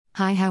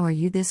Hi, how are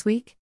you this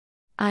week?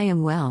 I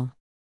am well.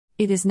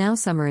 It is now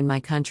summer in my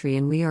country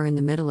and we are in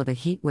the middle of a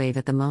heat wave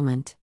at the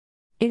moment.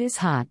 It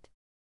is hot.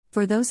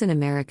 For those in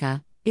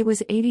America, it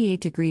was 88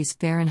 degrees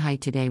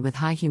Fahrenheit today with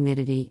high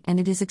humidity and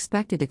it is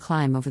expected to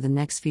climb over the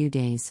next few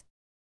days.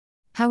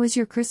 How is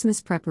your Christmas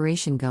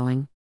preparation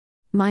going?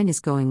 Mine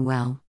is going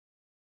well.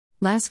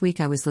 Last week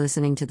I was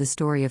listening to the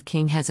story of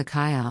King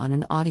Hezekiah on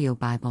an audio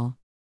Bible.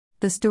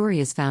 The story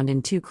is found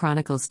in 2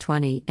 Chronicles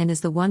 20 and is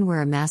the one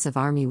where a massive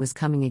army was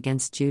coming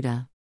against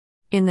Judah.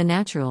 In the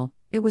natural,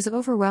 it was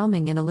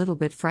overwhelming and a little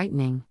bit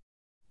frightening.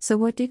 So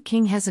what did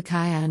King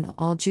Hezekiah and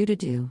all Judah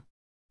do?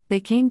 They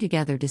came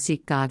together to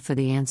seek God for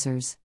the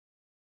answers.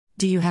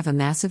 Do you have a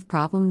massive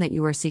problem that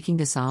you are seeking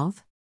to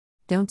solve?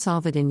 Don't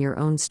solve it in your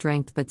own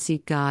strength but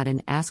seek God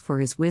and ask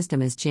for His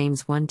wisdom as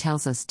James 1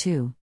 tells us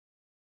to.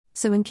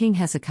 So in King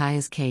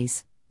Hezekiah's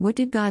case, what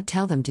did God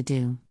tell them to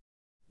do?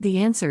 The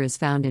answer is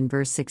found in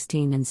verse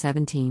 16 and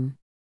 17.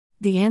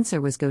 The answer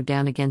was, go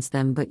down against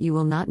them, but you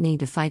will not need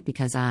to fight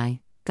because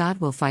I, God,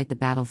 will fight the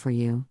battle for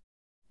you.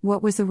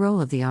 What was the role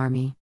of the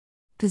army?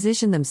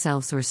 Position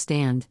themselves or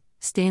stand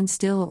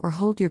still or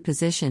hold your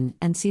position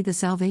and see the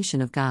salvation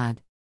of God.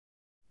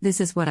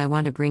 This is what I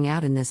want to bring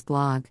out in this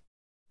blog.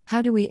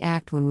 How do we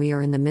act when we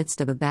are in the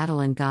midst of a battle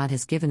and God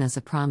has given us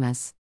a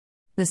promise?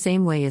 The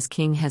same way as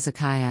King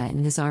Hezekiah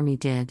and his army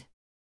did.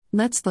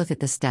 Let's look at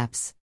the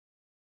steps.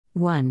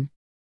 1.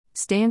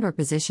 Stand or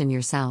position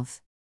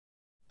yourself.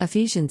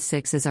 Ephesians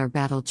 6 is our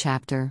battle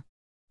chapter.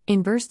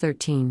 In verse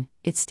 13,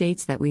 it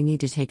states that we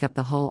need to take up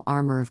the whole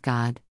armor of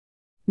God.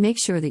 Make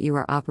sure that you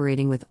are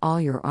operating with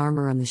all your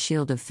armor on the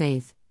shield of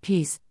faith,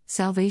 peace,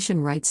 salvation,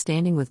 right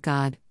standing with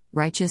God,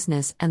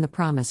 righteousness, and the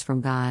promise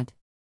from God.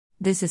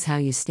 This is how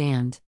you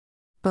stand.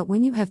 But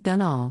when you have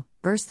done all,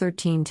 verse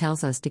 13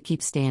 tells us to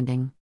keep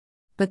standing.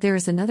 But there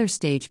is another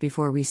stage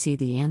before we see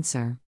the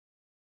answer.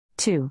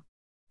 2.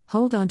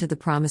 Hold on to the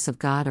promise of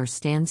God or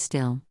stand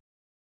still.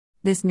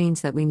 This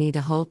means that we need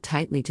to hold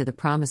tightly to the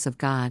promise of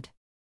God.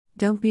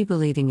 Don't be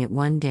believing it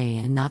one day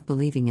and not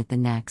believing it the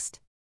next.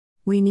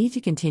 We need to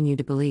continue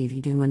to believe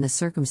even when the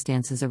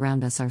circumstances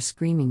around us are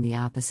screaming the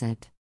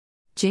opposite.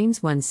 James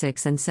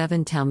 1:6 and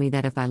 7 tell me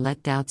that if I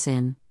let doubts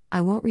in,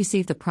 I won't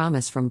receive the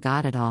promise from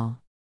God at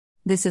all.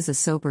 This is a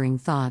sobering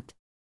thought.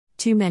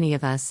 Too many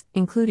of us,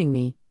 including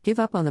me, give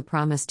up on the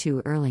promise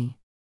too early.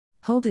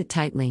 Hold it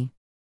tightly.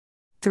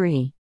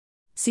 3.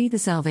 See the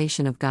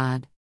salvation of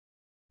God.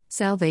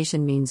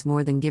 Salvation means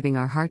more than giving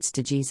our hearts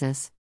to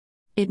Jesus.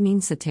 It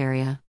means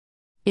soteria.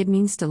 It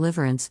means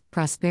deliverance,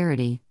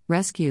 prosperity,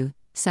 rescue,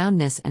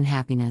 soundness, and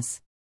happiness.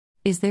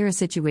 Is there a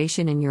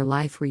situation in your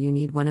life where you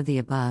need one of the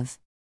above?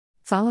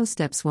 Follow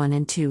steps 1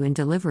 and 2 and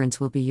deliverance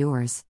will be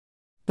yours.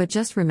 But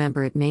just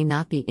remember, it may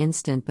not be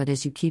instant, but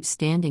as you keep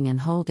standing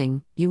and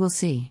holding, you will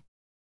see.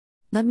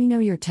 Let me know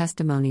your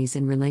testimonies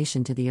in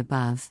relation to the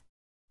above.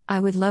 I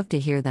would love to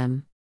hear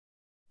them.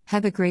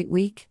 Have a great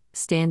week,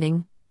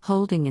 standing,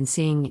 holding and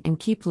seeing, and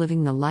keep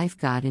living the life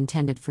God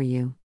intended for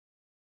you.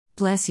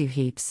 Bless you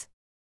heaps.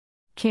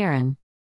 Karen.